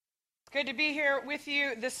Good to be here with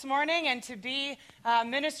you this morning and to be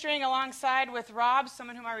ministering alongside with Rob,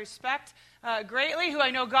 someone whom I respect greatly, who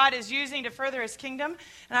I know God is using to further his kingdom.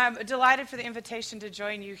 And I'm delighted for the invitation to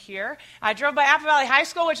join you here. I drove by Apple Valley High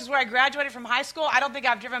School, which is where I graduated from high school. I don't think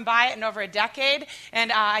I've driven by it in over a decade.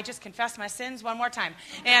 And I just confessed my sins one more time.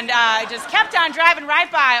 And I just kept on driving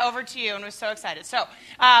right by over to you and was so excited. So,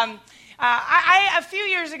 a few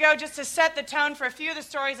years ago, just to set the tone for a few of the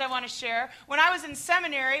stories I want to share, when I was in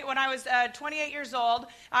seminary, when I was 28 years old,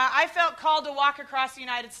 I felt called to walk across the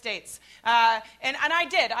United States. And I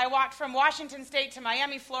did. I walked from Washington State to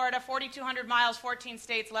Miami, Florida, 4,200 miles, 14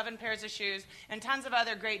 states, 11 pairs of shoes, and tons of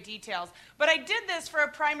other great details. But I did this for a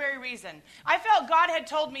primary reason. I felt God had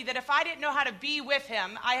told me that if I didn't know how to be with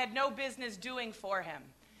him, I had no business doing for him.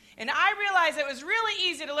 And I realized it was really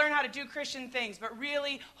easy to learn how to do Christian things, but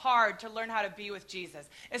really hard to learn how to be with Jesus,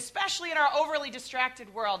 especially in our overly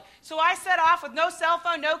distracted world. So I set off with no cell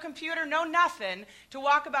phone, no computer, no nothing, to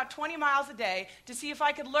walk about 20 miles a day to see if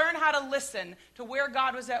I could learn how to listen to where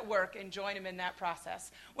God was at work and join him in that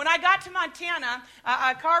process. When I got to Montana,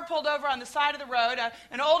 a car pulled over on the side of the road.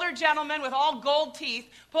 An older gentleman with all gold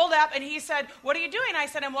teeth pulled up, and he said, "What are you doing?" I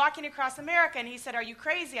said, "I'm walking across America." And he said, "Are you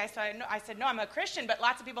crazy?" I said, "No, I'm a Christian, but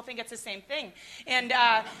lots of people think it's the same thing."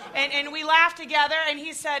 And we laughed together, and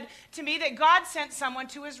he said to me that God sent someone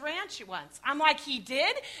to his ranch once. I'm like, "He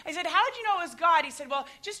did?" I said, "How did you know it was God?" He said, "Well,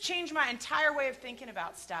 just changed my entire way of thinking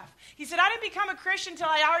about stuff." He said, "I didn't become a Christian until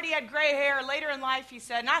I already had gray hair later in life," he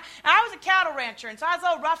said. And I was a cattle rancher, and so I was a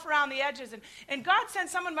little rough around the edges. And God sent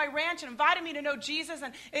someone to my ranch and invited me to know Jesus,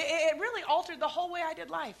 and it really altered the whole way I did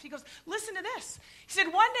life. He goes, "Listen to this." He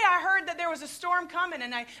said, "One day I heard that there was a storm coming,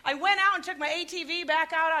 and I went out and took my ATV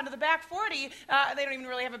back out onto the back 40. They don't even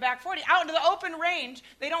really have a back 40. Out into the open range.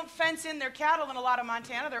 They don't fence in their cattle in a lot of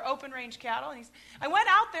Montana. They're open range cattle. And I went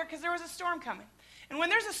out there because there was a storm coming. And when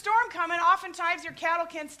there's a storm coming, oftentimes your cattle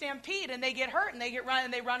can stampede and they get hurt and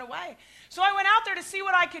they run away. So I went out there to see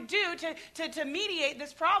what I could do to mediate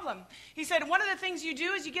this problem." He said, "One of the things you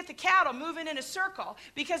do is you get the cattle moving in a circle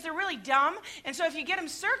because they're really dumb. And so if you get them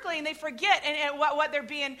circling, they forget what they're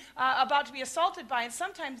being about to be assaulted by, and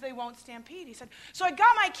sometimes they won't stampede." He said, "So I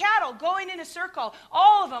got my cattle going in a circle.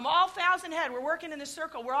 All of them, all 1,000 head, were working in a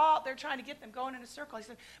circle. We're all out there trying to get them going in a circle." He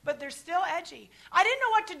said, "But they're still edgy. I didn't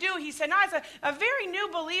know what to do." He said, "Now, as a very new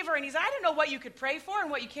believer," and he said, "I didn't know what you could pray for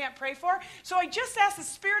and what you can't pray for. So I just asked the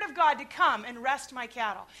Spirit of God to come and rest my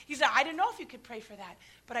cattle." He said, "I didn't know if you could pray for that.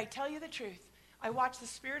 But I tell you the truth. I watched the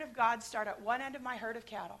Spirit of God start at one end of my herd of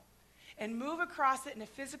cattle and move across it in a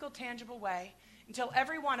physical, tangible way until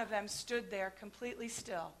every one of them stood there completely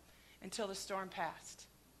still until the storm passed."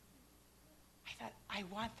 I thought, I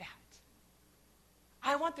want that.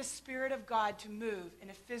 I want the Spirit of God to move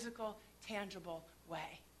in a physical, tangible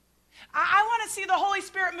way. I want to see the Holy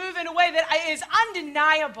Spirit move in a way that is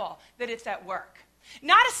undeniable that it's at work.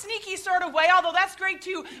 Not a sneaky sort of way, although that's great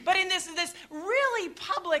too, but in this really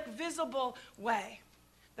public, visible way.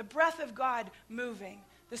 The breath of God moving,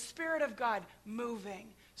 the Spirit of God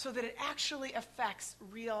moving, so that it actually affects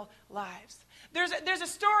real lives. There's a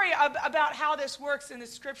story about how this works in the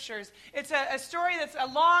Scriptures. It's a story that's a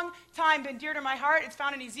long time been dear to my heart. It's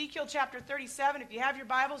found in Ezekiel chapter 37. If you have your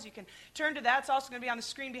Bibles, you can turn to that. It's also going to be on the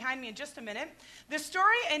screen behind me in just a minute. The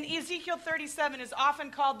story in Ezekiel 37 is often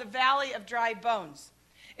called the Valley of Dry Bones.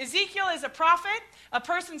 Ezekiel is a prophet, a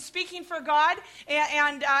person speaking for God,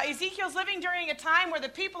 and Ezekiel's living during a time where the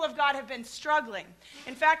people of God have been struggling.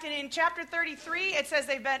 In fact, in chapter 33, it says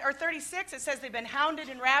 36, it says they've been hounded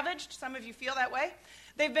and ravaged. Some of you feel that way.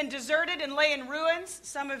 They've been deserted and lay in ruins.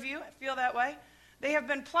 Some of you feel that way. They have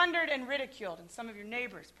been plundered and ridiculed, and some of your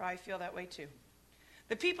neighbors probably feel that way too.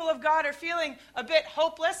 The people of God are feeling a bit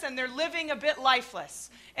hopeless, and they're living a bit lifeless.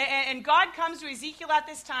 And God comes to Ezekiel at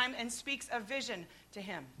this time and speaks a vision to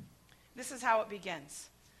him. This is how it begins.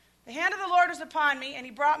 "The hand of the Lord was upon me, and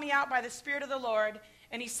he brought me out by the Spirit of the Lord,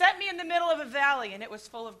 and he set me in the middle of a valley, and it was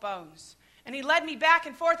full of bones. And he led me back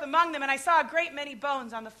and forth among them, and I saw a great many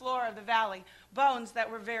bones on the floor of the valley, bones that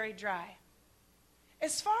were very dry."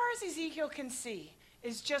 As far as Ezekiel can see,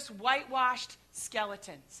 is just whitewashed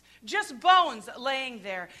skeletons. Just bones laying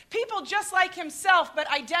there. People just like himself, but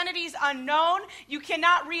identities unknown. You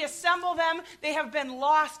cannot reassemble them. They have been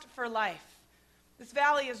lost for life. This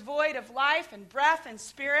valley is void of life and breath and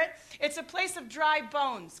spirit. It's a place of dry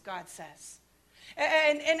bones, God says.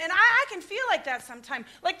 And I can feel like that sometimes.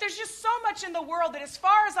 Like there's just so much in the world that as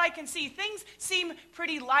far as I can see, things seem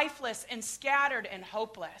pretty lifeless and scattered and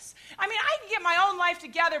hopeless. I mean, I can get my own life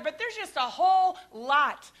together, but there's just a whole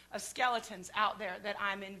lot of skeletons out there that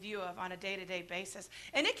I'm in view of on a day-to-day basis.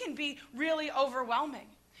 And it can be really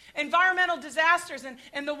overwhelming. environmental disasters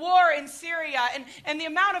and the war in Syria and the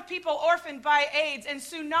amount of people orphaned by AIDS and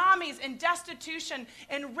tsunamis and destitution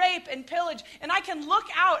and rape and pillage. And I can look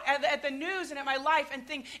out at the news and at my life and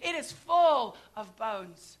think it is full of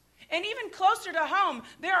bones. And even closer to home,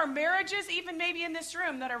 there are marriages, even maybe in this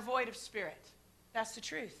room, that are void of spirit. That's the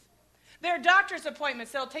truth. There are doctor's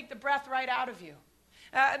appointments that will take the breath right out of you.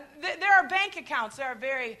 There are bank accounts that are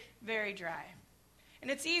very, very dry. And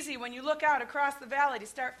it's easy when you look out across the valley to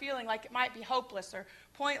start feeling like it might be hopeless or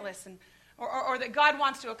pointless or that God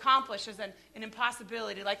wants to accomplish as an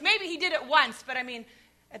impossibility. Like maybe he did it once, but I mean,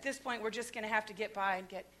 at this point, we're just going to have to get by and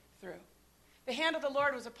get through. The hand of the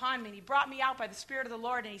Lord was upon me, and he brought me out by the Spirit of the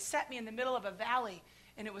Lord, and he set me in the middle of a valley,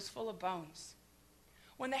 and it was full of bones.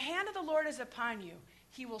 When the hand of the Lord is upon you,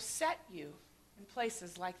 he will set you in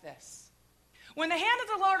places like this. When the hand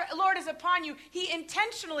of the Lord is upon you, he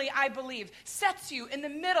intentionally, I believe, sets you in the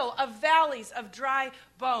middle of valleys of dry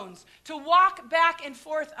bones to walk back and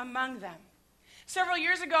forth among them. Several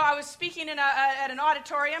years ago, I was speaking at an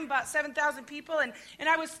auditorium, about 7,000 people, and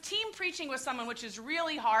I was team preaching with someone, which is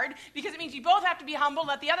really hard, because it means you both have to be humble,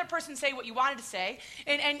 let the other person say what you wanted to say,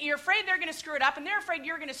 and you're afraid they're going to screw it up, and they're afraid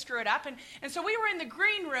you're going to screw it up, and so we were in the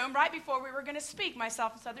green room right before we were going to speak,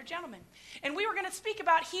 myself and this other gentleman, and we were going to speak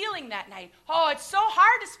about healing that night. Oh, it's so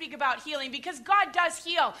hard to speak about healing, because God does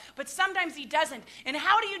heal, but sometimes he doesn't, and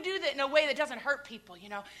how do you do that in a way that doesn't hurt people, you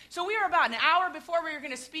know? So we were about an hour before we were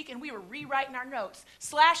going to speak, and we were rewriting our notes,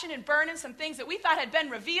 slashing and burning some things that we thought had been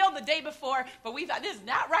revealed the day before, but we thought, this is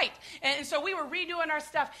not right. And so we were redoing our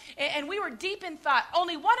stuff, and we were deep in thought.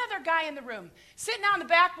 Only one other guy in the room, sitting on the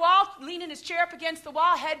back wall, leaning his chair up against the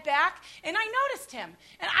wall, head back, and I noticed him.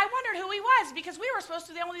 And I wondered who he was, because we were supposed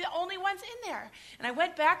to be the only ones in there. And I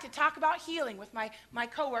went back to talk about healing with my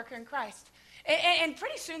coworker in Christ. And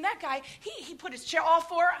pretty soon that guy, he put his chair all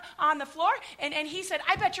four on the floor, and he said,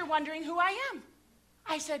 I bet you're wondering who I am.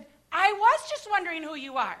 I said, I was just wondering who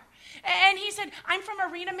you are. And he said, I'm from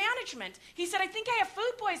Arena Management. He said, I think I have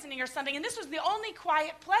food poisoning or something, and this was the only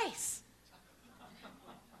quiet place.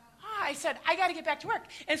 I said, I got to get back to work.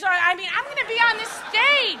 And so, I mean, I'm going to be on this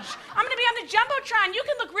stage. I'm going to be on the Jumbotron. You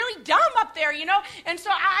can look really dumb up there, you know. And so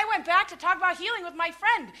I went back to talk about healing with my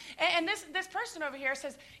friend. And this person over here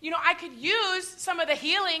says, you know, I could use some of the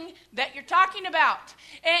healing that you're talking about.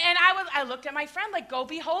 And I looked at my friend like, go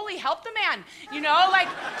be holy, help the man. You know, like,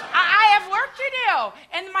 I have work to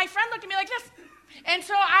do. And my friend looked at me like this. And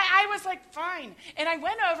so I was like, fine. And I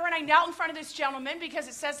went over and I knelt in front of this gentleman, because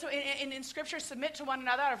it says so in Scripture, submit to one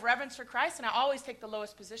another out of reverence for Christ, and I always take the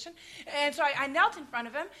lowest position. And so I knelt in front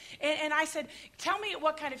of him, and I said, tell me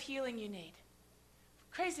what kind of healing you need.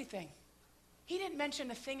 Crazy thing. He didn't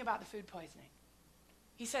mention a thing about the food poisoning.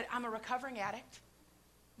 He said, I'm a recovering addict.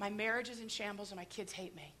 My marriage is in shambles, and my kids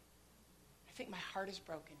hate me. I think my heart is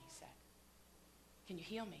broken, he said. Can you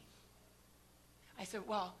heal me? I said,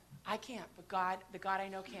 well, I can't, but God, the God I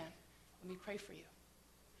know can. Let me pray for you.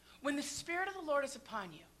 When the Spirit of the Lord is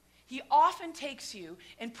upon you, he often takes you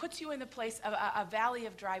and puts you in the place of a valley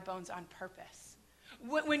of dry bones on purpose.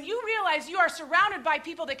 When you realize you are surrounded by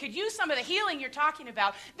people that could use some of the healing you're talking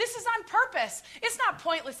about, this is on purpose. It's not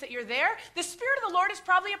pointless that you're there. The Spirit of the Lord is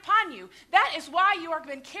probably upon you. That is why you are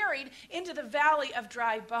been carried into the valley of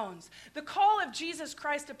dry bones. The call of Jesus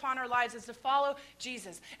Christ upon our lives is to follow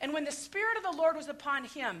Jesus. And when the Spirit of the Lord was upon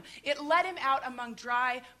him, it led him out among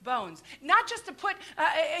dry bones. Not just to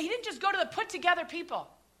he didn't just go to the put together people.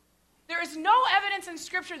 There is no evidence in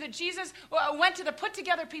Scripture that Jesus went to the put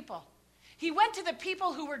together people. He went to the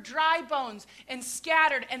people who were dry bones and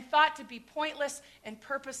scattered and thought to be pointless and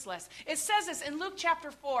purposeless. It says this in Luke chapter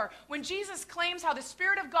 4. When Jesus claims how the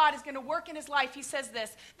Spirit of God is going to work in his life, he says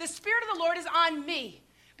this, the Spirit of the Lord is on me,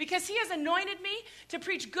 because he has anointed me to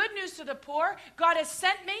preach good news to the poor. God has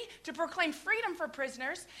sent me to proclaim freedom for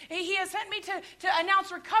prisoners. He has sent me to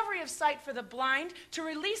announce recovery of sight for the blind, to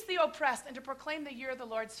release the oppressed, and to proclaim the year of the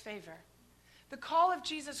Lord's favor. The call of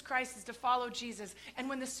Jesus Christ is to follow Jesus. And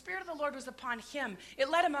when the Spirit of the Lord was upon him, it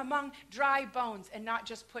led him among dry bones and not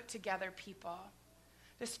just put together people.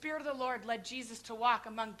 The Spirit of the Lord led Jesus to walk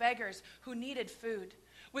among beggars who needed food,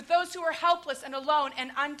 with those who were helpless and alone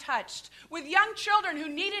and untouched, with young children who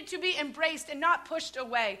needed to be embraced and not pushed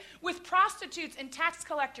away, with prostitutes and tax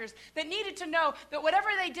collectors that needed to know that whatever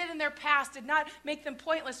they did in their past did not make them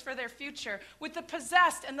pointless for their future, with the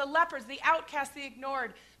possessed and the lepers, the outcast, the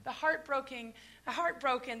ignored, the heartbroken,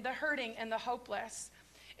 the hurting, and the hopeless.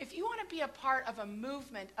 If you want to be a part of a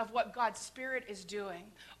movement of what God's Spirit is doing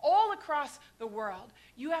all across the world,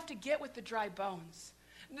 you have to get with the dry bones.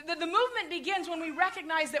 The movement begins when we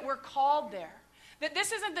recognize that we're called there, That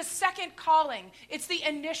this isn't the second calling. It's the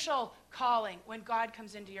initial calling when God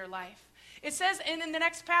comes into your life. It says in the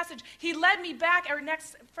next passage, he led me back, or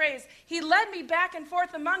next phrase, he led me back and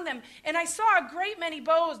forth among them, and I saw a great many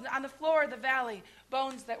bones on the floor of the valley,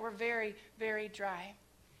 bones that were very, very dry.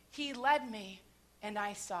 He led me, and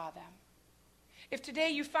I saw them. If today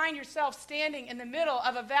you find yourself standing in the middle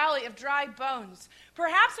of a valley of dry bones,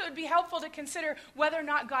 perhaps it would be helpful to consider whether or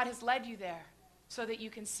not God has led you there so that you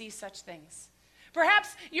can see such things.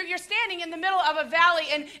 Perhaps you're standing in the middle of a valley,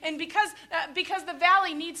 and because the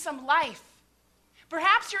valley needs some life.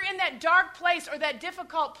 Perhaps you're in that dark place or that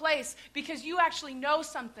difficult place because you actually know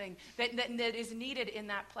something that is needed in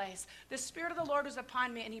that place. The Spirit of the Lord was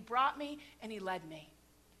upon me, and he brought me, and he led me.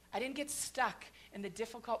 I didn't get stuck in the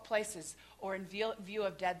difficult places or in view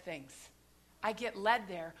of dead things. I get led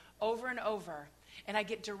there over and over, and I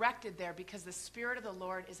get directed there because the Spirit of the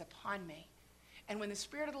Lord is upon me. And when the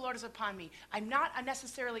Spirit of the Lord is upon me, I'm not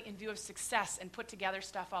necessarily in view of success and put together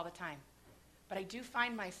stuff all the time. But I do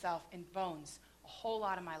find myself in bones a whole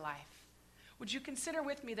lot of my life. Would you consider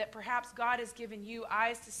with me that perhaps God has given you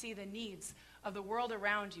eyes to see the needs of the world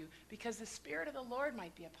around you because the Spirit of the Lord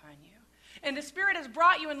might be upon you. And the Spirit has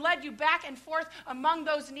brought you and led you back and forth among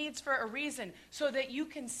those needs for a reason so that you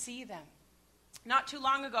can see them. Not too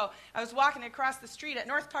long ago, I was walking across the street at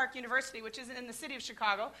North Park University, which is in the city of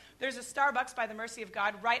Chicago. There's a Starbucks, by the mercy of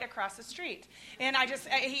God, right across the street. And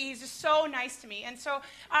he's just so nice to me. And so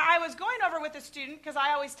I was going over with a student, because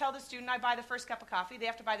I always tell the student I buy the first cup of coffee. They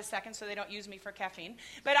have to buy the second so they don't use me for caffeine.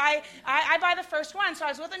 But I buy the first one. So I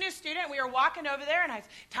was with a new student. We were walking over there, and I was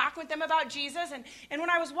talking with them about Jesus. And when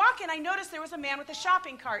I was walking, I noticed there was a man with a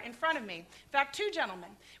shopping cart in front of me. In fact, two gentlemen.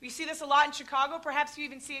 We see this a lot in Chicago. Perhaps you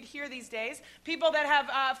even see it here these days. People that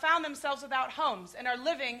have found themselves without homes and are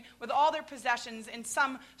living with all their possessions in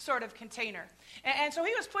some sort of container. And so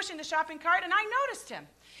he was pushing the shopping cart, and I noticed him.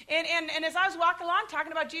 And as I was walking along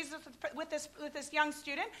talking about Jesus with this young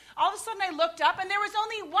student, all of a sudden I looked up, and there was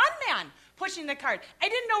only one man pushing the cart. I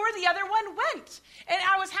didn't know where the other one went. And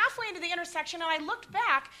I was halfway into the intersection, and I looked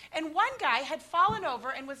back, and one guy had fallen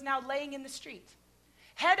over and was now laying in the street.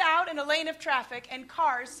 Head out in a lane of traffic, and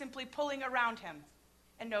cars simply pulling around him,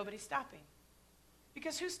 and nobody stopping.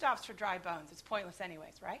 Because who stops for dry bones? It's pointless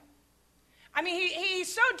anyways, right? I mean,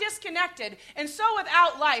 he's so disconnected and so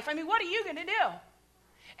without life. I mean, what are you going to do?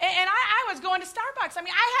 And I was going to Starbucks. I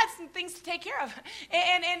mean, I had some things to take care of.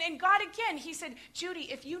 And God again, he said, Judy,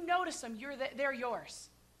 if you notice them, they're yours.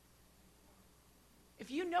 If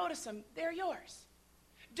you notice them, they're yours.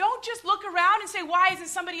 Don't just look around and say, why isn't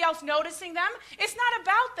somebody else noticing them? It's not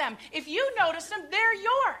about them. If you notice them, they're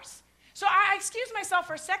yours. So I excused myself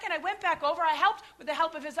for a second. I went back over. I helped with the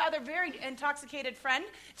help of his other very intoxicated friend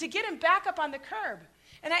to get him back up on the curb.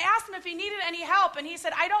 And I asked him if he needed any help, and he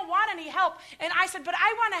said, I don't want any help. And I said, but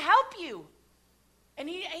I want to help you. And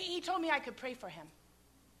he told me I could pray for him.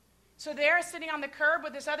 So there, sitting on the curb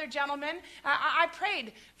with this other gentleman, I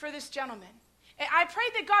prayed for this gentleman. I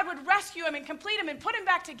prayed that God would rescue him and complete him and put him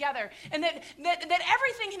back together, and that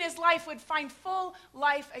everything in his life would find full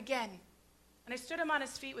life again. And I stood him on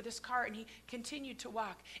his feet with his cart, and he continued to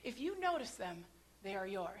walk. If you notice them, they are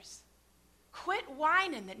yours. Quit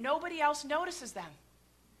whining that nobody else notices them.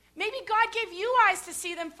 Maybe God gave you eyes to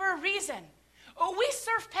see them for a reason. Oh, we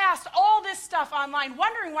surf past all this stuff online,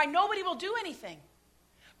 wondering why nobody will do anything.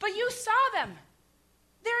 But you saw them.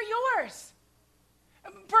 They're yours.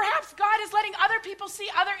 Perhaps God is letting other people see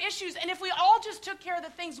other issues, and if we all just took care of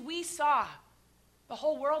the things we saw, the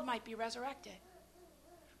whole world might be resurrected.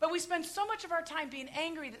 But we spend so much of our time being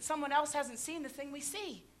angry that someone else hasn't seen the thing we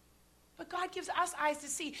see. But God gives us eyes to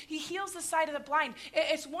see. He heals the sight of the blind.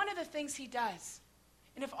 It's one of the things he does.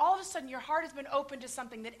 And if all of a sudden your heart has been opened to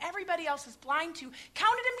something that everybody else is blind to,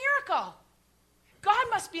 count it a miracle. God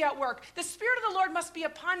must be at work. The Spirit of the Lord must be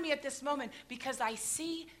upon me at this moment because I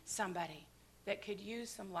see somebody that could use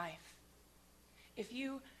some life. If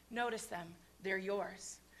you notice them, they're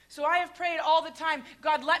yours. So I have prayed all the time,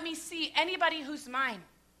 God, let me see anybody who's mine.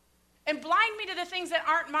 And blind me to the things that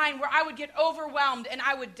aren't mine where I would get overwhelmed and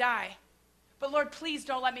I would die. But Lord, please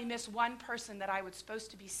don't let me miss one person that I was supposed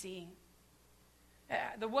to be seeing.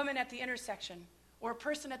 The woman at the intersection, or a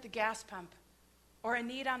person at the gas pump, or a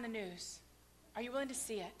need on the news. Are you willing to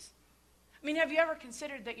see it? I mean, have you ever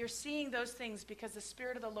considered that you're seeing those things because the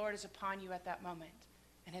Spirit of the Lord is upon you at that moment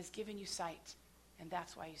and has given you sight, and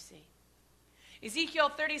that's why you see? Ezekiel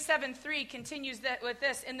 37:3 continues with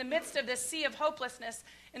this. In the midst of this sea of hopelessness,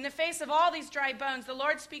 in the face of all these dry bones, the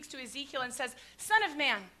Lord speaks to Ezekiel and says, Son of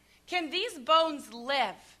man, can these bones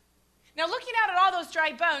live? Now, looking out at all those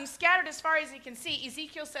dry bones, scattered as far as he can see,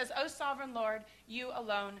 Ezekiel says, O sovereign Lord, you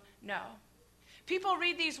alone know. People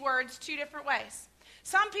read these words two different ways.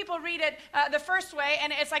 Some people read it the first way,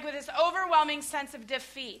 and it's like with this overwhelming sense of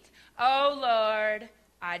defeat. Oh, Lord,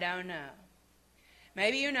 I don't know.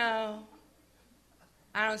 Maybe you know.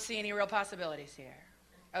 I don't see any real possibilities here.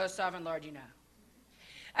 Oh, sovereign Lord, you know.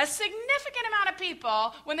 A significant amount of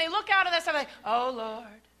people, when they look out at this, are like, oh,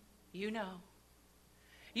 Lord, you know.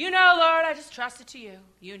 You know, Lord, I just trust it to you.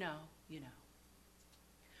 You know, you know.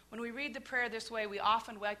 When we read the prayer this way, we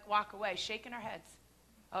often walk away shaking our heads.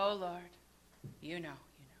 Oh, Lord, you know,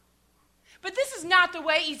 you know. But this is not the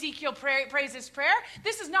way Ezekiel prays this prayer.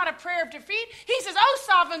 This is not a prayer of defeat. He says, oh,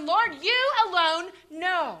 sovereign Lord, you alone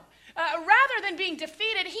know. Rather than being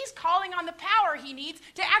defeated, he's calling on the power he needs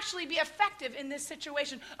to actually be effective in this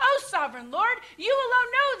situation. Oh, sovereign Lord, you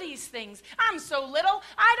alone know these things. I'm so little,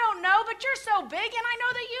 I don't know, but you're so big, and I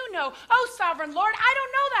know that you know. Oh, sovereign Lord, I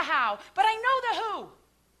don't know the how, but I know the who.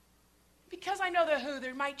 Because I know the who,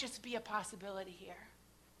 there might just be a possibility here.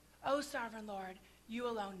 Oh, sovereign Lord, you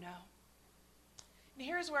alone know. And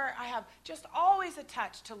here's where I have just always a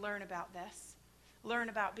touch to learn about this. Learn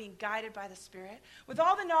about being guided by the Spirit. With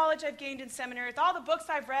all the knowledge I've gained in seminary, with all the books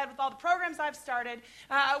I've read, with all the programs I've started,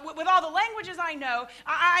 with all the languages I know,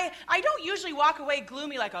 I don't usually walk away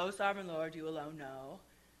gloomy like, oh, sovereign Lord, you alone know.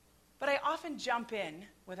 But I often jump in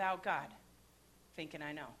without God, thinking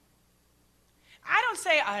I know. I don't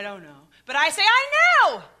say, I don't know, but I say, I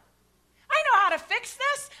know. I know how to fix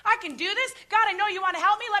this. I can do this. God, I know you want to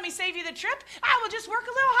help me. Let me save you the trip. I will just work a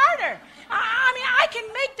little harder. I mean, I can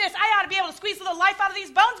make this. I ought to be able to squeeze a little life out of these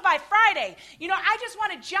bones by Friday. You know, I just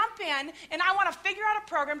want to jump in, and I want to figure out a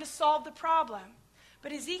program to solve the problem.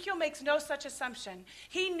 But Ezekiel makes no such assumption.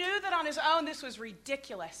 He knew that on his own this was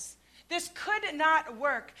ridiculous. This could not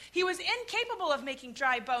work. He was incapable of making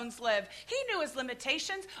dry bones live. He knew his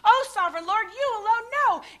limitations. Oh, sovereign Lord, you alone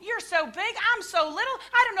know. You're so big, I'm so little.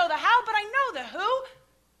 I don't know the how, but I know the who.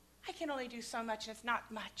 I can only do so much, and it's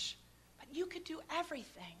not much. But you could do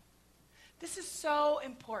everything. This is so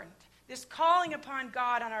important. This calling upon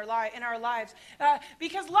God in our lives.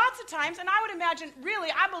 Because lots of times, and I would imagine, really,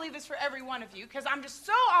 I believe this for every one of you, because I'm just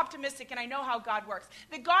so optimistic and I know how God works,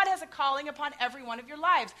 that God has a calling upon every one of your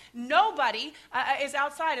lives. Nobody is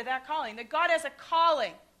outside of that calling. That God has a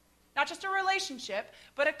calling. Not just a relationship,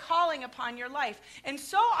 but a calling upon your life. And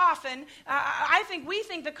so often, I think we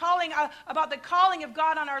think about the calling of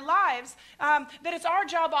God on our lives, that it's our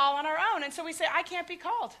job all on our own. And so we say, I can't be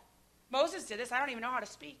called. Moses did this. I don't even know how to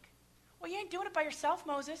speak. Well, you ain't doing it by yourself,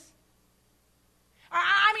 Moses.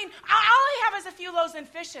 I mean, all I have is a few loaves and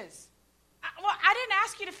fishes. Well, I didn't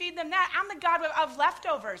ask you to feed them that. I'm the God of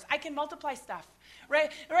leftovers. I can multiply stuff.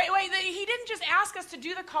 Right? He didn't just ask us to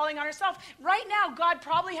do the calling on ourselves. Right now, God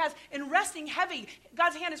probably has, in resting heavy,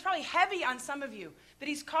 God's hand is probably heavy on some of you, that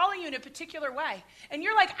he's calling you in a particular way. And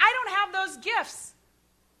you're like, I don't have those gifts.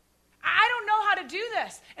 I don't know how to do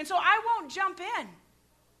this. And so I won't jump in.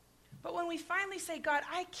 But when we finally say, God,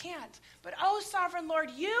 I can't, but oh, sovereign Lord,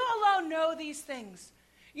 you alone know these things.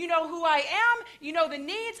 You know who I am, you know the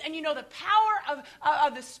needs, and you know the power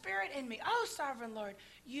of the Spirit in me. Oh, sovereign Lord,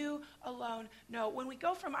 you alone know. When we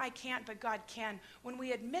go from I can't, but God can, when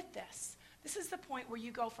we admit this, this is the point where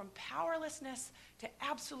you go from powerlessness to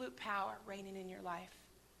absolute power reigning in your life.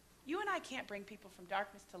 You and I can't bring people from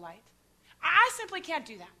darkness to light. I simply can't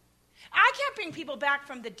do that. I can't bring people back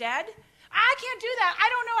from the dead. I can't do that. I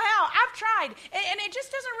don't know how. I've tried, and it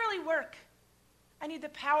just doesn't really work. I need the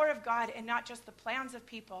power of God and not just the plans of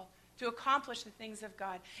people to accomplish the things of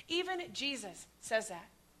God. Even Jesus says that.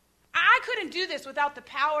 I couldn't do this without the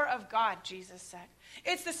power of God, Jesus said.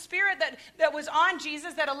 It's the Spirit that was on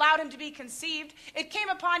Jesus that allowed him to be conceived. It came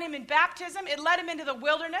upon him in baptism. It led him into the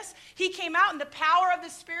wilderness. He came out in the power of the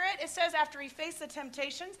Spirit. It says after he faced the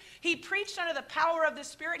temptations, he preached under the power of the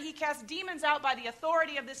Spirit. He cast demons out by the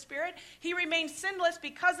authority of the Spirit. He remained sinless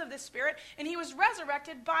because of the Spirit, and he was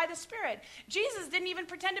resurrected by the Spirit. Jesus didn't even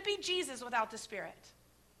pretend to be Jesus without the Spirit.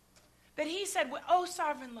 But he said, oh,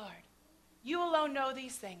 sovereign Lord, you alone know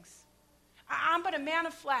these things. I'm but a man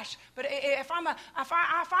of flesh, but if I'm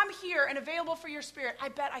here and available for your Spirit, I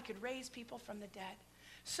bet I could raise people from the dead.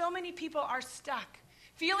 So many people are stuck,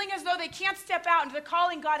 feeling as though they can't step out into the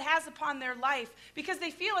calling God has upon their life because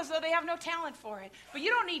they feel as though they have no talent for it. But you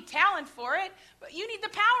don't need talent for it, but you need the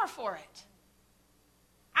power for it.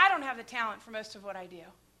 I don't have the talent for most of what I do.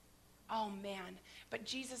 Oh, man. But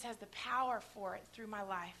Jesus has the power for it through my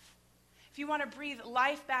life. If you want to breathe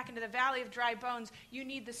life back into the valley of dry bones, you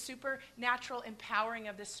need the supernatural empowering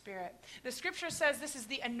of the Spirit. The scripture says this is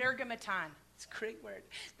the energematon. It's a great word.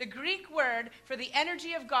 The Greek word for the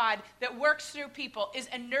energy of God that works through people is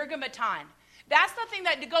energematon. That's the thing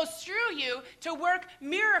that goes through you to work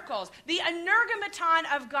miracles. The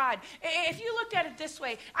energummeton of God. If you looked at it this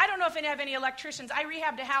way, I don't know if any have any electricians. I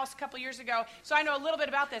rehabbed a house a couple years ago, so I know a little bit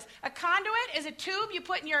about this. A conduit is a tube you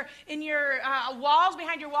put in your walls,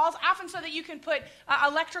 behind your walls, often so that you can put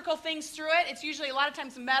electrical things through it. It's usually a lot of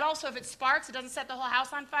times metal, so if it sparks, it doesn't set the whole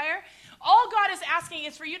house on fire. All God is asking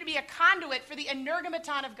is for you to be a conduit for the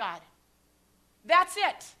energummeton of God. That's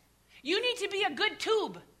it. You need to be a good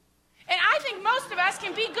tube. And I think most of us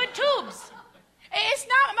can be good tubes. It's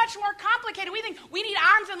not much more complicated. We think we need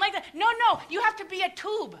arms and legs. No, you have to be a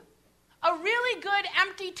tube. A really good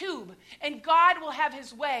empty tube. And God will have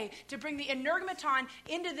his way to bring the energummeton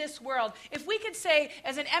into this world. If we could say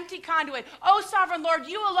as an empty conduit, oh, sovereign Lord,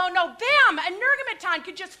 you alone know, bam, energummeton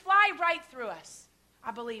could just fly right through us.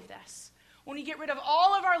 I believe this. When we get rid of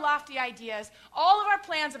all of our lofty ideas, all of our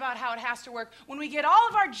plans about how it has to work, when we get all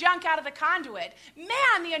of our junk out of the conduit,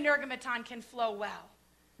 man, the energummeton can flow well.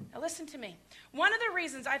 Now listen to me. One of the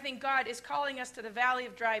reasons I think God is calling us to the valley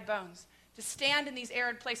of dry bones, to stand in these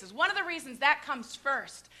arid places, one of the reasons that comes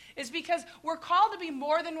first is because we're called to be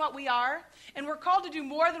more than what we are, and we're called to do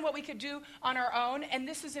more than what we could do on our own, and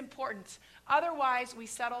this is important. Otherwise, we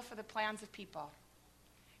settle for the plans of people.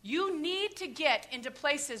 You need to get into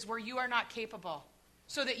places where you are not capable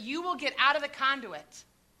so that you will get out of the conduit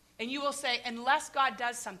and you will say, unless God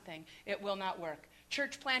does something, it will not work.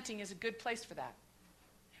 Church planting is a good place for that.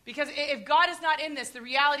 Because if God is not in this, the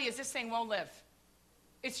reality is this thing won't live.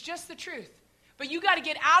 It's just the truth. But you got to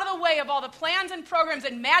get out of the way of all the plans and programs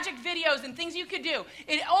and magic videos and things you could do.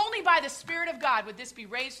 And only by the Spirit of God would this be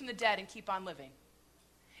raised from the dead and keep on living.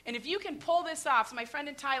 And if you can pull this off, so my friend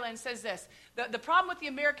in Thailand says this, the problem with the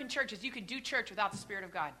American church is you can do church without the Spirit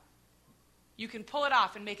of God. You can pull it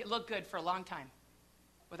off and make it look good for a long time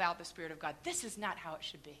without the Spirit of God. This is not how it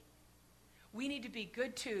should be. We need to be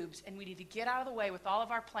good tubes, and we need to get out of the way with all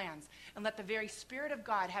of our plans and let the very Spirit of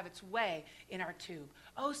God have its way in our tube.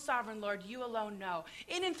 Oh, sovereign Lord, you alone know.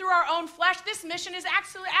 In and through our own flesh, this mission is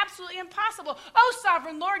absolutely impossible. Oh,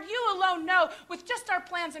 sovereign Lord, you alone know. With just our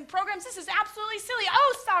plans and programs, this is absolutely silly.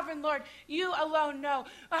 Oh, sovereign Lord, you alone know.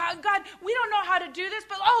 God, we don't know how to do this,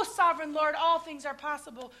 but oh, sovereign Lord, all things are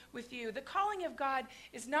possible with you. The calling of God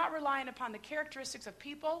is not relying upon the characteristics of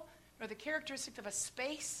people or the characteristics of a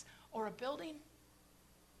space or a building.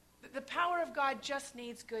 The power of God just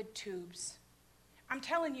needs good tubes. I'm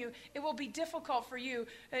telling you, it will be difficult for you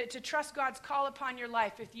to trust God's call upon your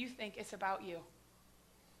life if you think it's about you.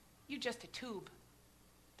 You're just a tube.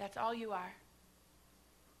 That's all you are.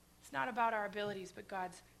 It's not about our abilities, but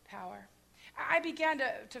God's power. I began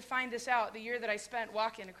to find this out the year that I spent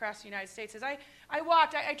walking across the United States. As I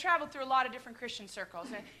walked, I traveled through a lot of different Christian circles.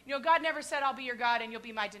 And, God never said, I'll be your God and you'll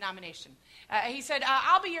be my denomination. He said,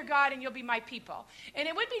 I'll be your God and you'll be my people. And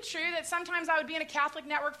it would be true that sometimes I would be in a Catholic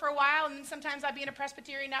network for a while, and then sometimes I'd be in a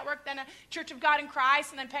Presbyterian network, then a Church of God in Christ,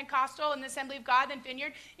 and then Pentecostal, and the Assembly of God, then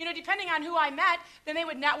Vineyard. Depending on who I met, then they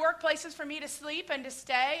would network places for me to sleep and to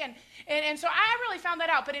stay. And so I really found that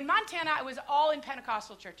out. But in Montana, it was all in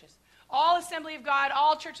Pentecostal churches. All Assembly of God,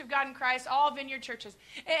 all Church of God in Christ, all Vineyard churches.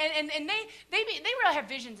 And they really have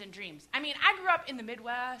visions and dreams. I grew up in the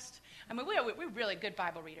Midwest. We're really good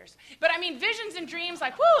Bible readers. But visions and dreams,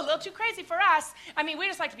 like, a little too crazy for us. We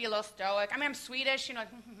just like to be a little stoic. I'm Swedish,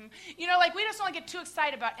 we just don't get too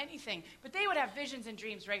excited about anything. But they would have visions and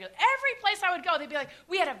dreams regularly. Every place I would go, they'd be like,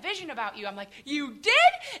 we had a vision about you. I'm like, you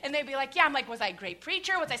did? And they'd be like, yeah. I'm like, was I a great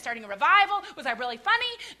preacher? Was I starting a revival? Was I really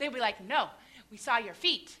funny? They'd be like, no, we saw your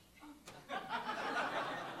feet.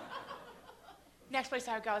 Next place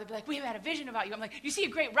I would go, they'd be like, we had a vision about you. I'm like, you see a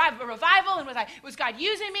great revival, and was God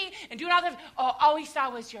using me and doing all that? Oh, all we saw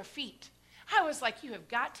was your feet. I was like, you have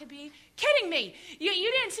got to be kidding me. You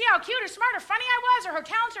didn't see how cute or smart or funny I was, or how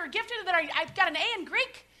talented or gifted that I got an A in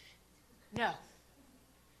Greek? No.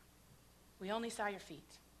 We only saw your feet.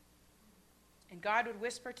 And God would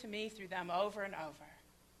whisper to me through them over and over,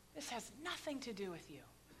 this has nothing to do with you.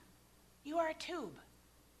 You are a tube.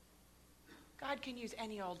 God can use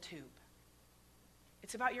any old tube.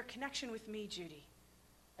 It's about your connection with me, Judy,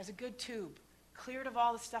 as a good tube, cleared of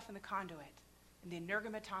all the stuff in the conduit, and the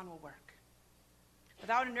energummeton will work.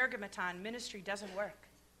 Without energummeton, ministry doesn't work.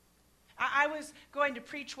 I was going to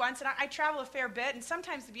preach once, and I travel a fair bit, and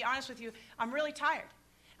sometimes, to be honest with you, I'm really tired.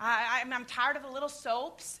 I'm tired of the little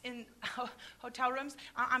soaps in hotel rooms.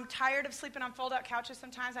 I'm tired of sleeping on fold-out couches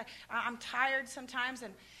sometimes. I'm tired sometimes.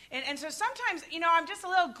 And so sometimes, I'm just a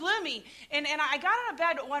little gloomy. And I got out of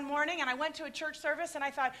bed one morning, and I went to a church service, and I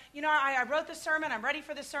thought, I wrote the sermon. I'm ready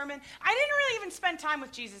for the sermon. I didn't really even spend time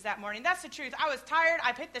with Jesus that morning. That's the truth. I was tired.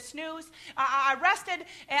 I hit the snooze. I rested,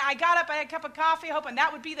 and I got up. I had a cup of coffee, hoping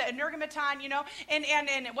that would be the energumatan, and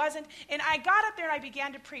it wasn't. And I got up there, and I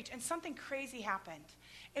began to preach, and something crazy happened.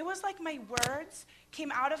 It was like my words came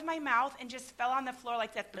out of my mouth and just fell on the floor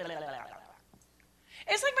like that.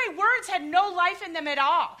 It's like my words had no life in them at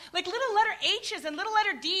all. Like little letter H's and little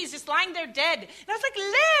letter D's just lying there dead. And I was like,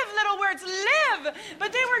 live, little words, live.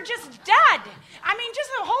 But they were just dead. I mean, just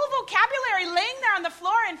a whole vocabulary laying there on the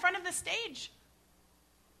floor in front of the stage.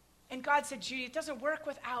 And God said, Judy, it doesn't work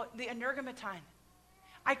without the energumatan.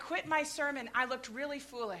 I quit my sermon. I looked really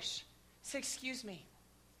foolish. I said, excuse me.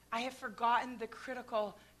 I have forgotten the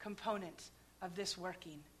critical component of this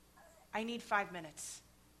working. I need 5 minutes.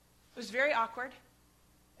 It was very awkward.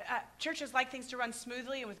 Churches like things to run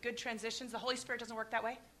smoothly and with good transitions. The Holy Spirit doesn't work that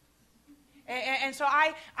way. And so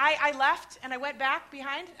I left, and I went back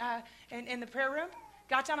behind in the prayer room,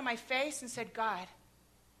 got down on my face and said, God,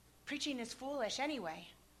 preaching is foolish anyway.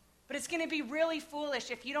 But it's going to be really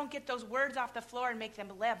foolish if you don't get those words off the floor and make them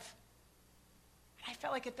live. And I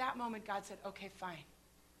felt like at that moment God said, okay, fine.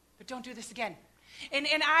 But don't do this again. And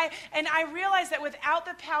I realized that without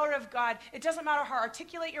the power of God, it doesn't matter how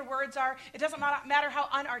articulate your words are. It doesn't matter how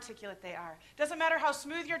unarticulate they are. It doesn't matter how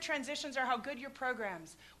smooth your transitions or how good your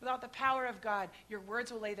programs. Without the power of God, your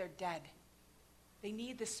words will lay there dead. They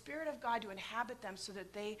need the Spirit of God to inhabit them so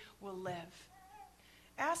that they will live.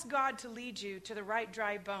 Ask God to lead you to the right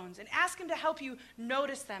dry bones, and ask him to help you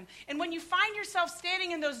notice them. And when you find yourself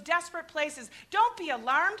standing in those desperate places, don't be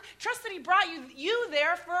alarmed. Trust that he brought you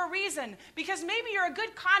there for a reason, because maybe you're a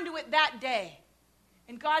good conduit that day.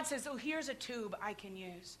 And God says, oh, here's a tube I can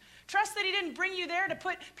use. Trust that he didn't bring you there to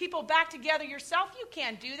put people back together yourself. You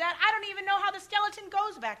can't do that. I don't even know how the skeleton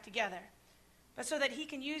goes back together. But so that he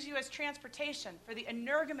can use you as transportation for the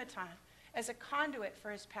energumatan, as a conduit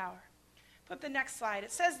for his power. Put up the next slide.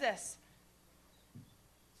 It says this.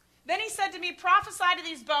 Then he said to me, prophesy to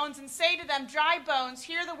these bones and say to them, dry bones,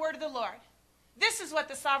 hear the word of the Lord. This is what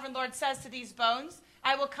the sovereign Lord says to these bones.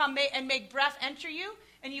 I will come and make breath enter you,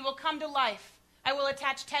 and you will come to life. I will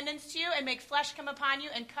attach tendons to you and make flesh come upon you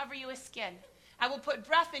and cover you with skin. I will put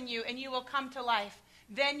breath in you, and you will come to life.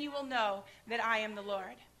 Then you will know that I am the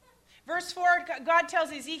Lord. Verse 4, God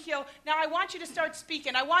tells Ezekiel, now I want you to start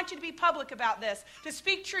speaking. I want you to be public about this, to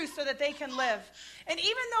speak truth so that they can live. And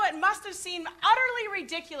even though it must have seemed utterly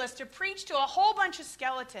ridiculous to preach to a whole bunch of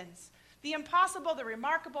skeletons, the impossible, the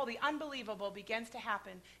remarkable, the unbelievable begins to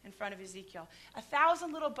happen in front of Ezekiel.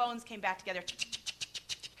 1,000 little bones came back together.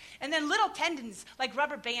 And then little tendons like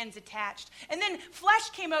rubber bands attached. And then flesh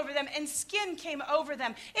came over them and skin came over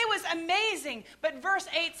them. It was amazing. But verse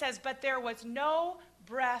 8 says, but there was no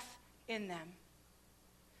breath in them.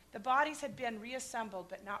 The bodies had been reassembled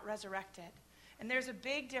but not resurrected. And there's a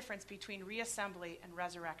big difference between reassembly and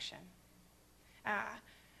resurrection.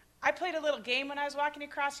 I played a little game when I was walking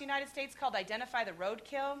across the United States called Identify the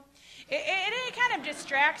Roadkill. It kind of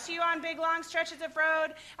distracts you on big, long stretches of road.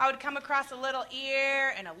 I would come across a little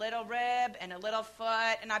ear and a little rib and a little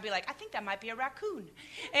foot, and I'd be like, I think that might be a raccoon.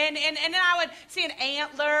 And then I would see an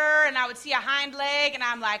antler, and I would see a hind leg, and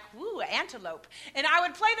I'm like, woo, antelope. And I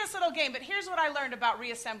would play this little game, but here's what I learned about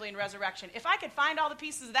reassembly and resurrection. If I could find all the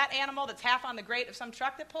pieces of that animal that's half on the grate of some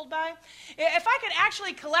truck that pulled by, if I could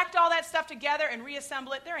actually collect all that stuff together and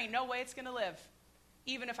reassemble it, there ain't no way it's going to live,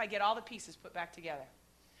 even if I get all the pieces put back together.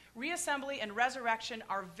 Reassembly and resurrection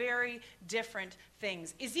are very different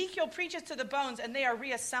things. Ezekiel preaches to the bones, and they are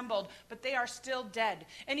reassembled, but they are still dead.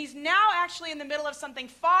 And he's now actually in the middle of something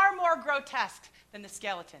far more grotesque than the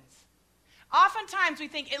skeletons. Oftentimes we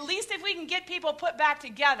think, at least if we can get people put back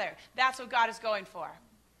together, that's what God is going for.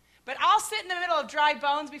 But I'll sit in the middle of dry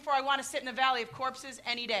bones before I want to sit in the valley of corpses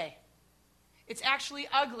any day. It's actually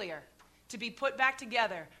uglier to be put back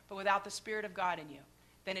together, but without the Spirit of God in you,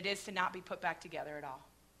 than it is to not be put back together at all.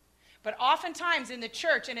 But oftentimes in the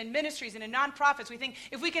church and in ministries and in nonprofits, we think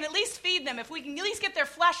if we can at least feed them, if we can at least get their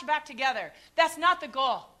flesh back together, that's not the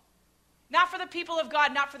goal. Not for the people of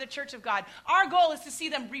God, not for the church of God. Our goal is to see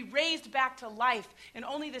them be raised back to life, and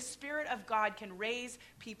only the Spirit of God can raise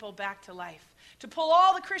people back to life. To pull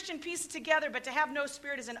all the Christian pieces together, but to have no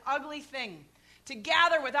Spirit is an ugly thing. To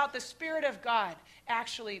gather without the Spirit of God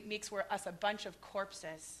actually makes us a bunch of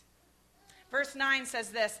corpses. Verse 9 says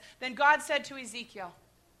this, then God said to Ezekiel,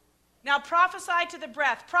 Now prophesy to the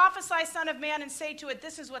breath. Prophesy, Son of Man, and say to it,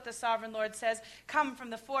 this is what the sovereign Lord says. Come from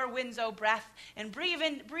the four winds, O breath, and breathe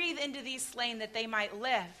into these slain that they might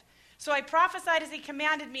live. So I prophesied as he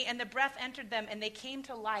commanded me, and the breath entered them, and they came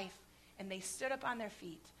to life, and they stood up on their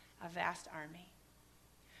feet, a vast army.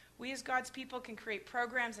 We as God's people can create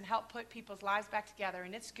programs and help put people's lives back together,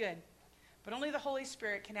 and it's good. But only the Holy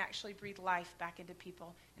Spirit can actually breathe life back into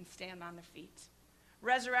people and stand on their feet.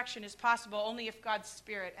 Resurrection is possible only if God's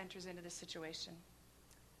Spirit enters into the situation.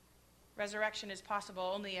 Resurrection is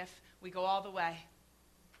possible only if we go all the way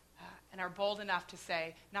and are bold enough to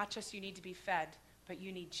say, not just you need to be fed, but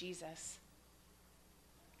you need Jesus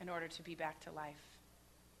in order to be back to life.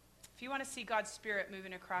 If you want to see God's Spirit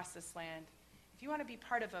moving across this land, if you want to be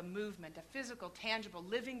part of a movement, a physical, tangible,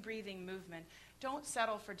 living, breathing movement, don't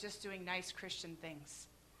settle for just doing nice Christian things.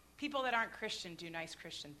 People that aren't Christian do nice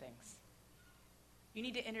Christian things. You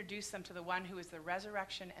need to introduce them to the one who is the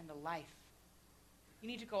resurrection and the life. You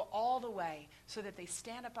need to go all the way so that they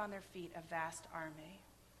stand up on their feet, a vast army.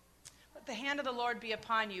 Let the hand of the Lord be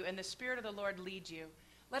upon you and the Spirit of the Lord lead you.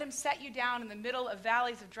 Let him set you down in the middle of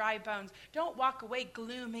valleys of dry bones. Don't walk away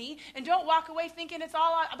gloomy, and don't walk away thinking it's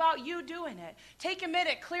all about you doing it. Take a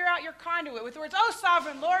minute, clear out your conduit with words, oh,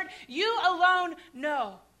 sovereign Lord, you alone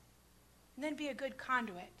know. And then be a good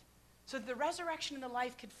conduit so that the resurrection and the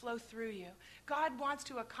life could flow through you. God wants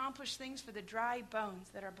to accomplish things for the dry bones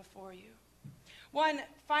that are before you. One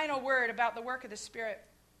final word about the work of the Spirit.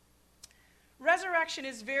 Resurrection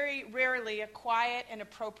is very rarely a quiet and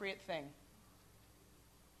appropriate thing.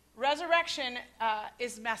 Resurrection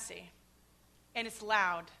is messy, and it's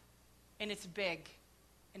loud, and it's big,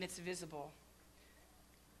 and it's visible.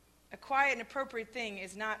 A quiet and appropriate thing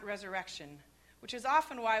is not resurrection, which is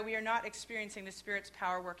often why we are not experiencing the Spirit's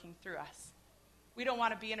power working through us. We don't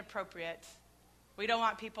want to be inappropriate. We don't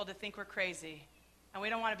want people to think we're crazy, and we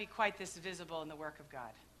don't want to be quite this visible in the work of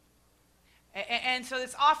God. And so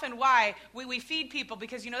it's often why we feed people,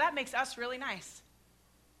 because, that makes us really nice.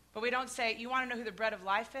 But we don't say, you want to know who the bread of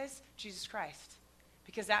life is? Jesus Christ.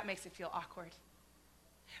 Because that makes it feel awkward.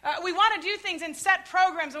 We want to do things and set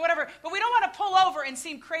programs or whatever, but we don't want to pull over and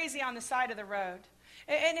seem crazy on the side of the road.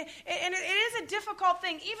 And it is a difficult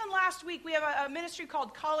thing. Even last week, we have a ministry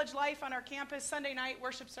called College Life on our campus, Sunday night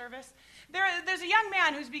worship service. There's a young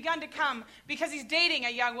man who's begun to come because he's dating a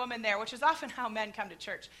young woman there, which is often how men come to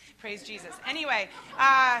church. Praise Jesus. Anyway,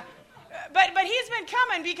 But he's been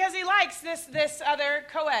coming because he likes this other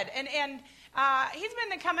co-ed. And he's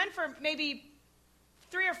been coming for maybe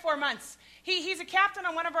 3 or 4 months. He's a captain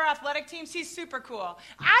on one of our athletic teams. He's super cool.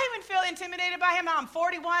 I even feel intimidated by him. Now I'm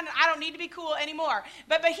 41. I don't need to be cool anymore.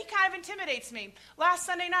 But he kind of intimidates me. Last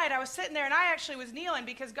Sunday night, I was sitting there, and I actually was kneeling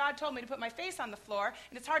because God told me to put my face on the floor.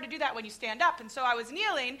 And it's hard to do that when you stand up. And so I was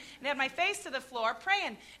kneeling and had my face to the floor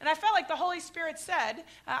praying. And I felt like the Holy Spirit said,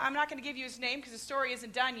 I'm not going to give you his name because the story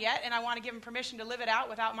isn't done yet, and I want to give him permission to live it out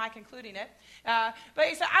without my concluding it. But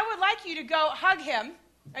he said, I would like you to go hug him.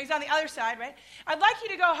 He's on the other side, right? I'd like you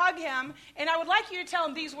to go hug him, and I would like you to tell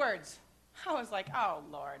him these words. I was like, oh,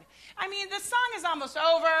 Lord. I mean, the song is almost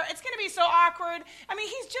over. It's going to be so awkward. I mean,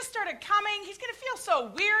 he's just started coming. He's going to feel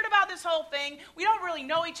so weird about this whole thing. We don't really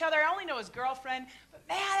know each other. I only know his girlfriend. But,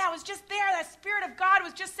 man, I was just there. That Spirit of God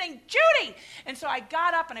was just saying, Judy! And so I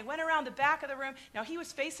got up, and I went around the back of the room. Now, he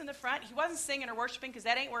was facing the front. He wasn't singing or worshiping because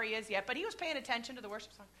that ain't where he is yet, but he was paying attention to the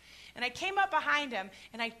worship song. And I came up behind him,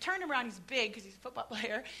 and I turned him around. He's big because he's a football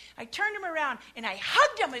player. I turned him around, and I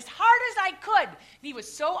hugged him as hard as I could. And he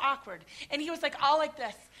was so awkward. And he was like all like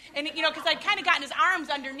this. And, because I'd kind of gotten his arms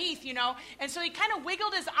underneath, And so he kind of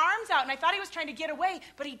wiggled his arms out, and I thought he was trying to get away,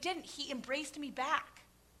 but he didn't. He embraced me back.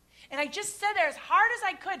 And I just sat there as hard as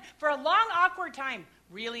I could for a long, awkward time.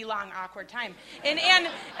 Really long, awkward time. And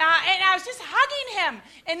I was just hugging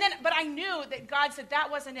him. But I knew that God said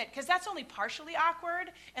that wasn't it, because that's only partially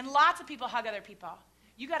awkward, and lots of people hug other people.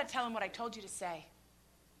 You got to tell them what I told you to say.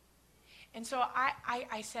 And so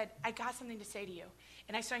I said, I got something to say to you.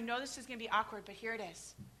 And I said, I know this is going to be awkward, but here it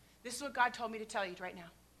is. This is what God told me to tell you right now.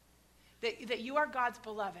 That you are God's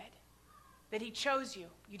beloved. That he chose you.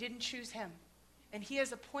 You didn't choose him. And he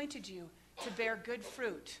has appointed you to bear good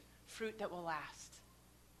fruit that will last.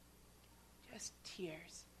 Just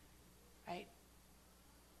tears, right?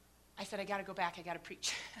 I said, I got to go back. I got to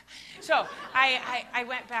preach. So I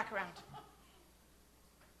went back around.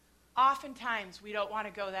 Oftentimes, we don't want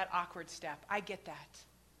to go that awkward step. I get that.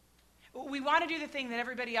 We want to do the thing that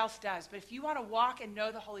everybody else does. But if you want to walk and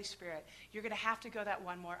know the Holy Spirit, you're going to have to go that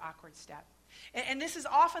one more awkward step. And this is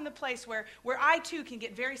often the place where I, too, can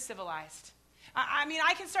get very civilized. I mean,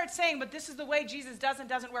 I can start saying, but this is the way Jesus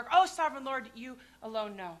doesn't work. Oh, sovereign Lord, you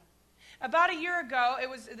alone know. About a year ago, it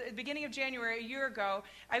was the beginning of January, a year ago,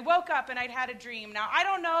 I woke up and I'd had a dream. Now, I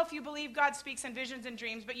don't know if you believe God speaks in visions and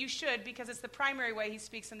dreams, but you should, because it's the primary way he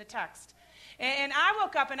speaks in the text. And I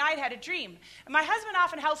woke up and I'd had a dream. And my husband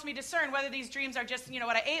often helps me discern whether these dreams are just,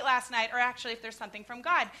 what I ate last night or actually if there's something from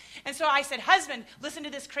God. And so I said, husband, listen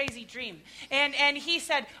to this crazy dream. And he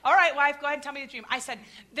said, all right, wife, go ahead and tell me the dream. I said,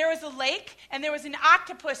 there was a lake and there was an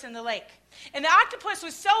octopus in the lake. And the octopus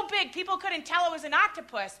was so big, people couldn't tell it was an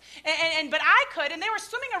octopus. But I could, and they were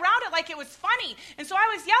swimming around it like it was funny. And so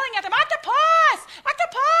I was yelling at them, octopus,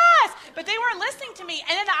 octopus! But they weren't listening to me.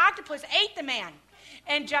 And then the octopus ate the man.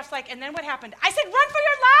 And Jeff's like, and then what happened? I said, run for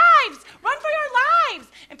your lives! Run for your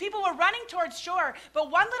lives! And people were running towards shore, but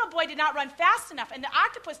one little boy did not run fast enough, and the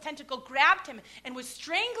octopus tentacle grabbed him and was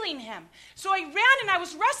strangling him. So I ran, and I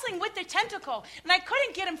was wrestling with the tentacle, and I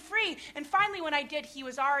couldn't get him free. And finally, when I did, he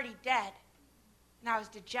was already dead. And I was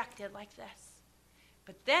dejected like this.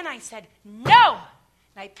 But then I said, no!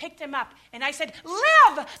 And I picked him up, and I said,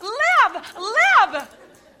 live! Live! Live!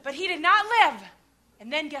 But he did not live.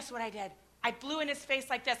 And then guess what I did? I blew in his face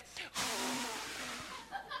like this.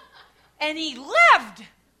 And he lived.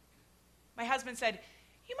 My husband said,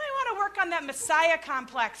 you might want to work on that Messiah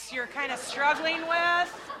complex you're kind of struggling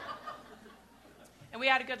with. And we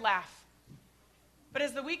had a good laugh. But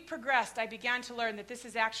as the week progressed, I began to learn that this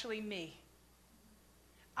is actually me.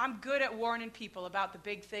 I'm good at warning people about the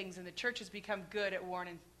big things, and the church has become good at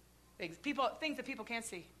warning things. Things that people can't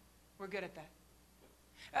see. We're good at that.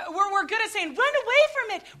 We're good at saying, run away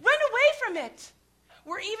from it, run away from it.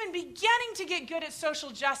 We're even beginning to get good at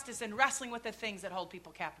social justice and wrestling with the things that hold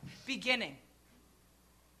people captive. Beginning.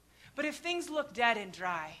 But if things look dead and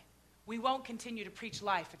dry, we won't continue to preach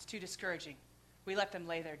life. It's too discouraging. We let them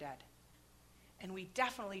lay there dead. And we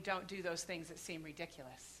definitely don't do those things that seem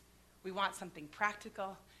ridiculous. We want something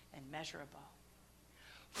practical and measurable.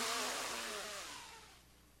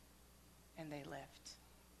 And they lived.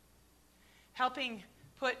 Helping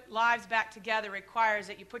put lives back together requires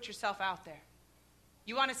that you put yourself out there.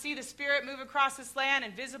 You want to see the Spirit move across this land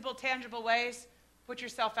in visible, tangible ways? Put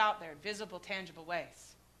yourself out there in visible, tangible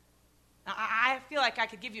ways. Now, I feel like I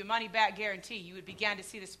could give you a money-back guarantee you would begin to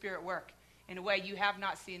see the Spirit work in a way you have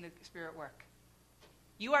not seen the Spirit work.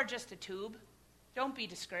 You are just a tube. Don't be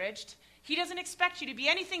discouraged. He doesn't expect you to be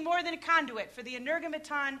anything more than a conduit for the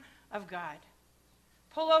energometon of God.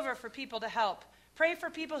 Pull over for people to help. Pray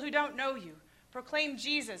for people who don't know you. Proclaim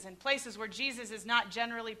Jesus in places where Jesus is not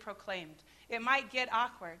generally proclaimed. It might get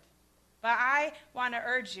awkward, but I want to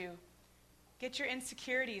urge you, get your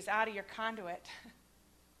insecurities out of your conduit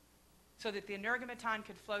so that the energometon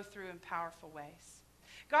could flow through in powerful ways.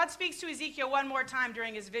 God speaks to Ezekiel one more time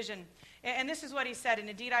during his vision, and this is what he said, and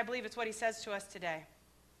indeed I believe it's what he says to us today.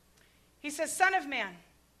 He says, Son of man,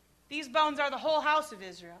 these bones are the whole house of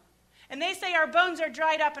Israel, and they say our bones are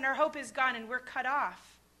dried up and our hope is gone and we're cut off.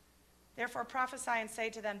 Therefore prophesy and say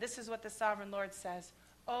to them, this is what the sovereign Lord says,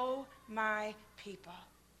 O my people,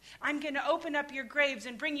 I'm going to open up your graves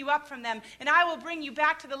and bring you up from them, and I will bring you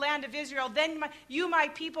back to the land of Israel. Then my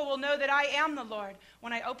people will know that I am the Lord.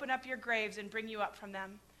 When I open up your graves and bring you up from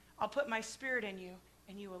them, I'll put my spirit in you,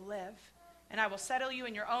 and you will live. And I will settle you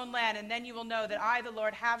in your own land, and then you will know that I, the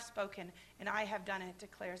Lord, have spoken, and I have done it,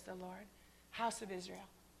 declares the Lord. House of Israel,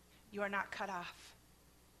 you are not cut off.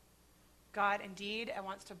 God indeed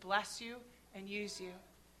wants to bless you and use you,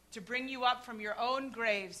 to bring you up from your own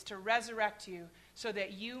graves, to resurrect you, so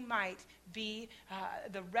that you might be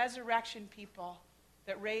the resurrection people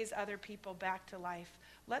that raise other people back to life.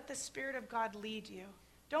 Let the Spirit of God lead you.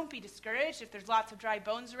 Don't be discouraged if there's lots of dry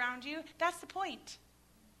bones around you. That's the point.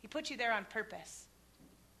 He put you there on purpose.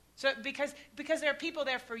 So because there are people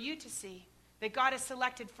there for you to see, that God has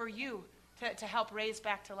selected for you to help raise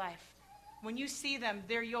back to life. When you see them,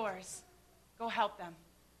 they're yours. Go help them.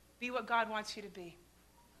 Be what God wants you to be.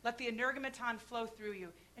 Let the energometon flow through you.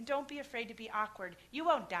 And don't be afraid to be awkward. You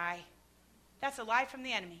won't die. That's a lie from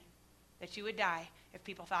the enemy, that you would die if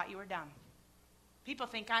people thought you were dumb. People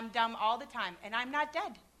think I'm dumb all the time, and I'm not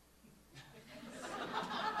dead.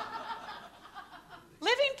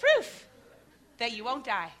 Living proof that you won't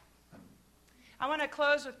die. I want to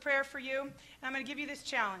close with prayer for you, and I'm going to give you this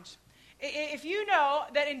challenge. If you know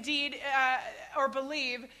that indeed, or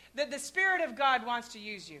believe that the Spirit of God wants to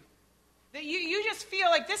use you, that you just feel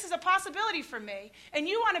like this is a possibility for me, and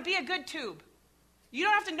you want to be a good tube. You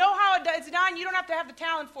don't have to know how it's done. You don't have to have the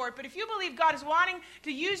talent for it. But if you believe God is wanting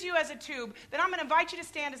to use you as a tube, then I'm going to invite you to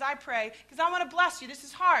stand as I pray, because I want to bless you. This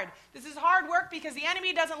is hard. This is hard work because the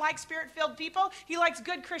enemy doesn't like Spirit-filled people. He likes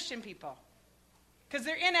good Christian people because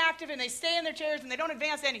they're inactive and they stay in their chairs and they don't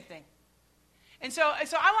advance anything. And so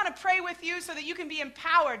I want to pray with you so that you can be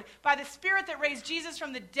empowered by the Spirit that raised Jesus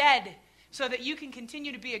from the dead, so that you can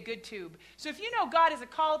continue to be a good tube. So if you know God has a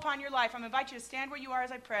call upon your life, I'm going to invite you to stand where you are as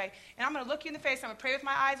I pray. And I'm going to look you in the face. I'm going to pray with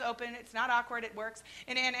my eyes open. It's not awkward. It works.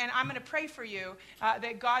 And I'm going to pray for you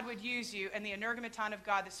that God would use you, and the energumatan of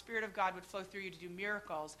God, the Spirit of God, would flow through you to do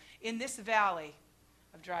miracles in this valley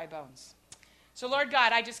of dry bones. So Lord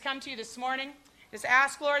God, I just come to you this morning. Just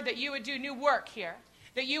ask, Lord, that you would do new work here.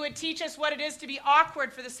 That you would teach us what it is to be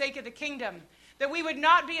awkward for the sake of the kingdom. That we would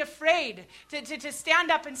not be afraid to stand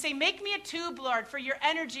up and say, make me a tube, Lord, for your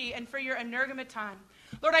energy and for your energumatan.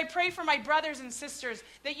 Lord, I pray for my brothers and sisters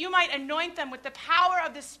that you might anoint them with the power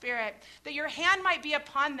of the Spirit, that your hand might be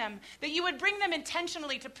upon them, that you would bring them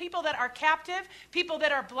intentionally to people that are captive, people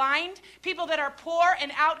that are blind, people that are poor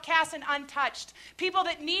and outcast and untouched, people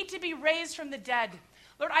that need to be raised from the dead.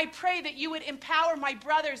 Lord, I pray that you would empower my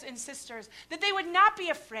brothers and sisters, that they would not be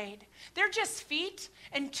afraid. They're just feet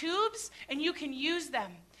and tubes, and you can use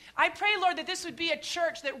them. I pray, Lord, that this would be a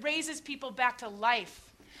church that raises people back to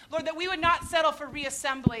life. Lord, that we would not settle for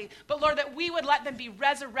reassembly, but Lord, that we would let them be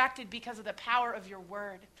resurrected because of the power of your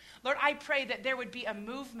word. Lord, I pray that there would be a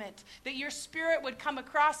movement, that your Spirit would come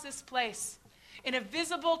across this place in a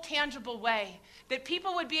visible, tangible way, that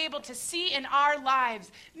people would be able to see in our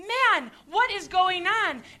lives, man, what is going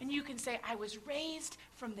on? And you can say, I was raised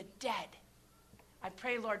from the dead. I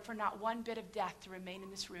pray, Lord, for not one bit of death to remain in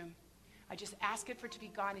this room. I just ask it for it to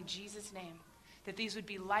be gone in Jesus' name, that these would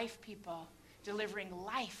be life people delivering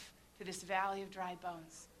life to this valley of dry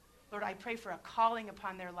bones. Lord, I pray for a calling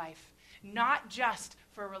upon their life, not just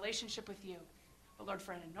for a relationship with you, but Lord,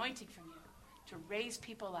 for an anointing from you to raise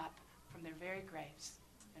people up from their very graves.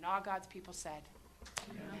 And all God's people said,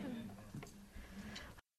 amen.